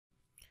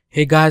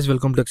Hey guys,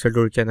 welcome to Excel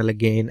Tutorial channel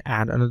again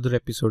and another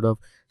episode of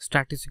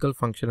statistical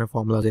function and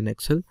formulas in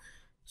Excel.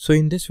 So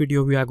in this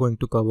video we are going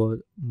to cover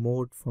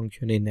mode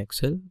function in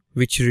Excel,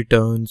 which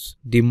returns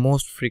the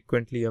most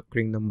frequently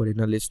occurring number in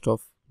a list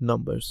of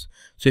numbers.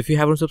 So if you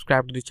haven't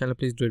subscribed to this channel,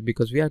 please do it,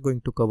 because we are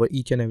going to cover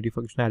each and every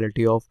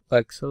functionality of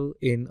Excel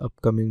in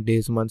upcoming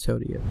days, months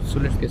or years. So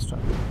let's get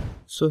started.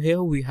 So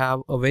here we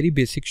have a very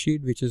basic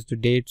sheet, which is the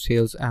date,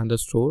 sales and the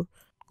store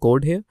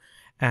code here,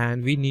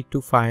 and we need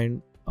to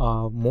find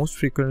most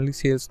frequently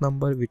sales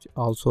number, which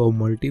also a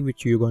multi,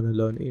 which you're gonna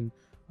learn in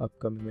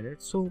upcoming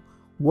minutes. So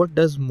what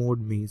does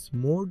mode means?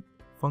 Mode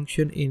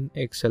function in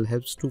Excel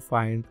helps to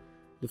find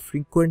the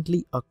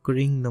frequently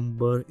occurring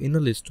number in a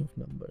list of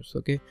numbers.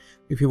 Okay,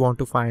 if you want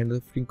to find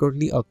the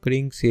frequently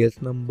occurring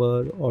sales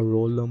number or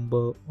roll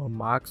number or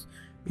marks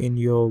in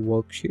your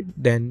worksheet,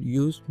 then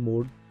use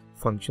mode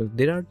functions.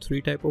 There are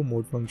three type of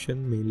mode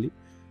function mainly: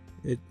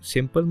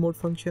 simple mode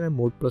function and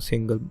mode plus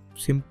single.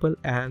 Simple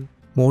and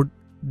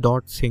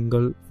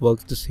mode.sngl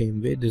works the same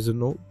way. There's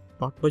not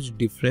much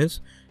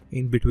difference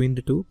in between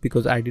the two,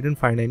 because I didn't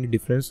find any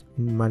difference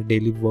in my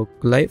daily work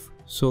life.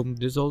 So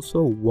there's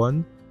also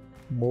one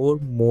more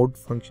mode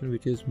function,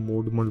 which is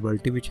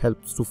mode.mult, which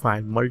helps to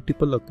find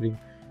multiple occurring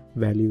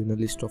value in a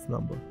list of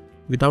number.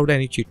 Without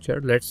any chit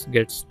chat, let's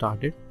get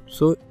started.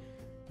 So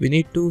we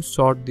need to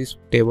sort this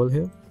table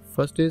here.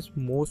 First is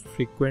most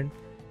frequent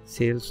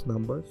sales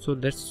number. So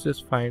let's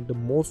just find the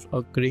most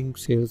occurring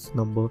sales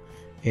number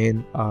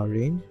in our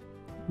range.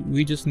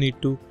 We just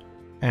need to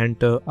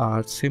enter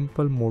our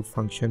simple mode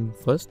function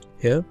first.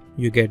 Here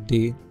you get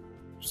the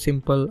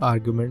simple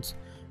arguments,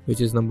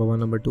 which is number 1,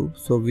 number 2.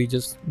 So we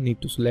just need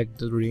to select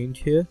the range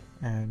here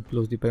and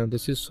close the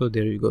parenthesis. So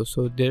there you go.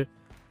 So there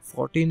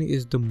 14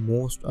 is the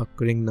most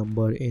occurring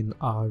number in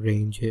our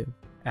range here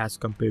as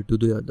compared to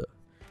the other.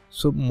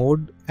 So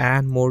mode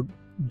and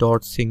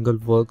mode.single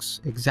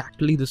works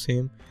exactly the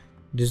same.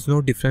 There's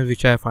no difference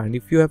which I find.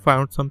 If you have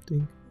found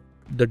something,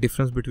 the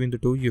difference between the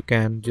two, you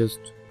can just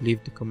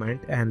leave the comment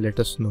and let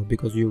us know,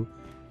 because you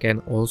can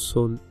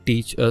also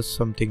teach us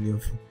something new.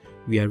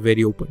 We are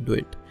very open to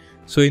it.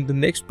 So in the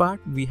next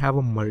part we have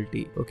a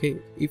multi. Okay,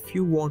 if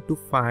you want to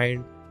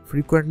find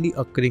frequently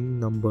occurring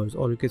numbers,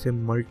 or you can say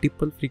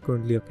multiple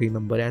frequently occurring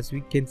number, as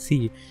we can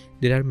see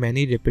there are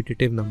many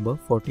repetitive number.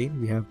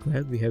 14, we have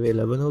 12, we have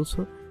 11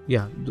 also,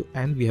 yeah,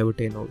 and we have a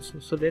 10 also.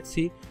 So let's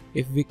see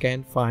if we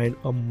can find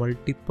a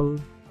multiple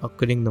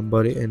occurring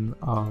number in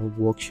our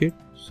worksheet.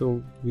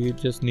 So we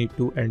just need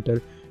to enter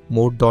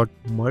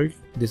mode.mult.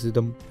 This is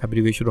the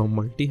abbreviation of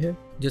multi here.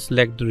 Just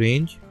select the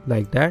range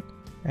like that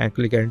and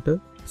click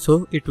enter.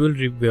 So it will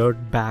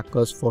revert back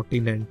us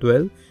 14 and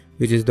 12,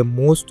 which is the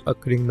most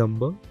occurring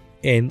number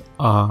in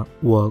our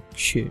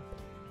worksheet.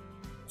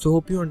 So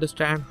hope you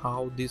understand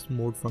how this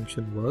mode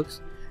function works,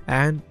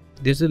 and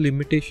there's a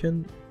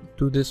limitation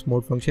to this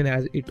mode function,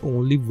 as it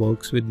only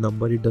works with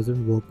number. It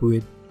doesn't work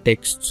with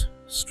text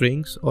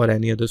strings or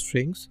any other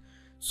strings.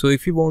 So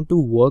if you want to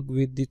work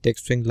with the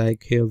text string,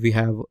 like here we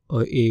have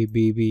a,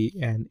 b, b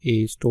and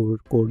a store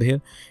code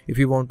here. If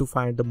you want to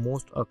find the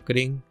most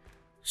occurring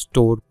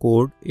store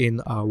code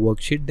in our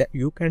worksheet, that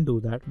you can do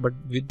that, but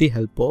with the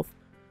help of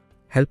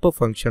helper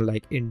function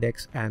like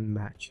index and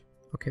match.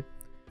 Okay,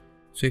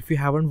 so if you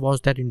haven't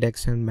watched that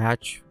index and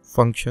match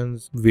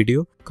functions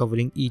video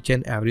covering each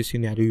and every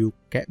scenario you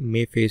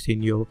may face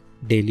in your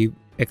daily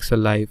Excel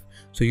life,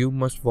 so you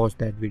must watch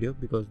that video,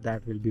 because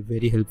that will be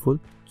very helpful.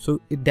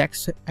 So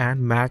index and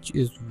match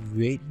is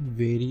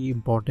very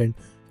important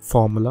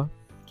formula.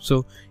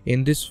 So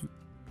in this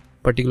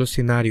particular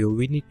scenario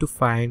we need to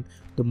find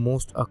the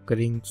most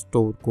occurring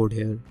store code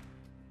here.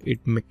 It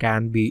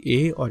can be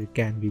A or it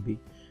can be B,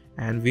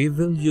 and we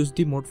will use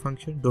the mode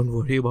function. Don't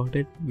worry about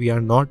it. We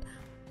are not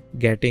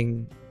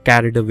getting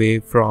carried away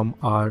from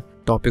our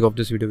topic of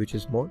this video, which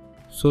is mode.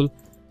 So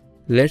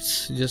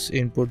let's just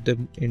input the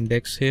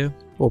index here,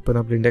 open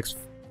up the index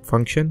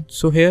function.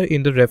 So here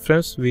in the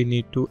reference we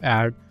need to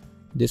add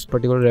this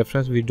particular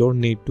reference. We don't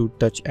need to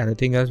touch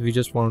anything else. We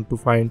just want to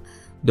find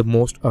the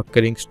most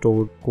occurring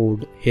store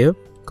code here,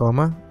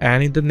 comma,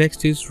 and in the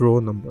next is row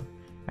number,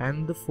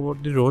 and for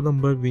the row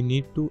number we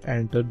need to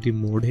enter the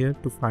mode here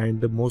to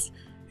find the most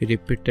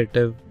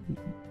repetitive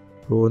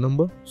row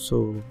number.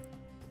 So,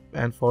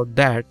 and for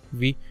that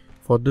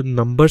for the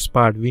numbers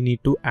part we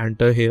need to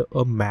enter here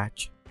a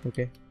match.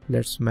 Okay,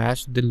 let's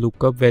match. The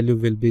lookup value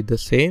will be the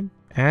same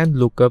and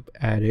lookup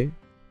array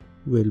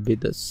will be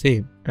the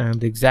same, and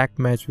the exact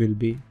match will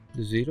be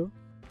the 0,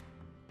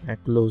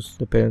 and close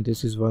the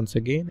parenthesis once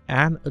again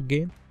and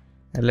again,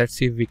 and let's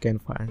see if we can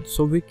find.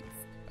 So we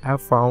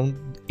have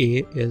found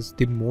A is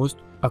the most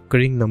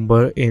occurring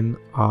number in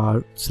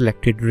our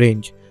selected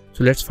range.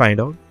 So let's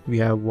find out. We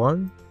have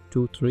 1,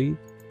 2, 3,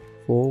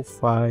 4,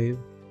 5,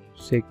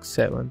 6,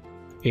 7,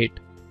 8.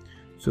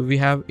 So we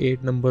have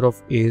 8 number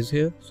of A's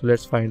here. So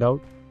let's find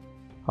out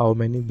how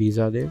many B's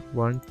are there.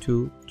 1,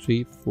 2,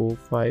 3, 4,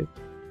 5,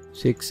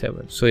 6,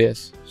 7. So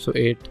yes, so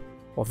 8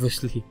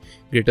 obviously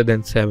greater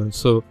than 7.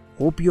 So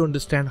hope you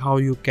understand how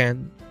you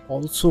can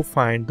also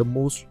find the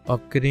most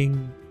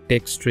occurring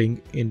text string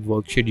in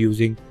worksheet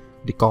using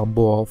the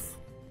combo of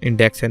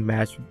index and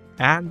match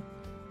and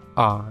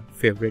our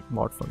favorite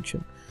mod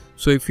function.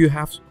 So if you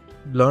have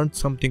learned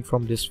something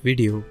from this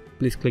video,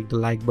 please click the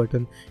like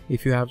button.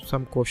 If you have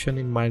some question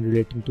in mind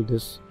relating to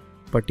this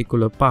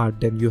particular part,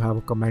 then you have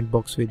a comment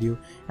box with you.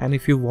 And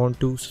if you want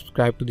to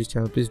subscribe to this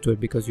channel, please do it,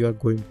 because you are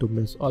going to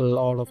miss a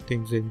lot of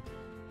things in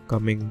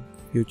coming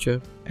future.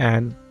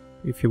 And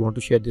if you want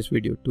to share this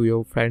video to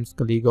your friends,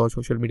 colleague or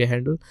social media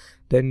handle,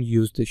 then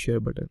use the share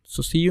button.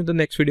 So see you in the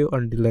next video.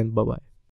 Until then, bye bye.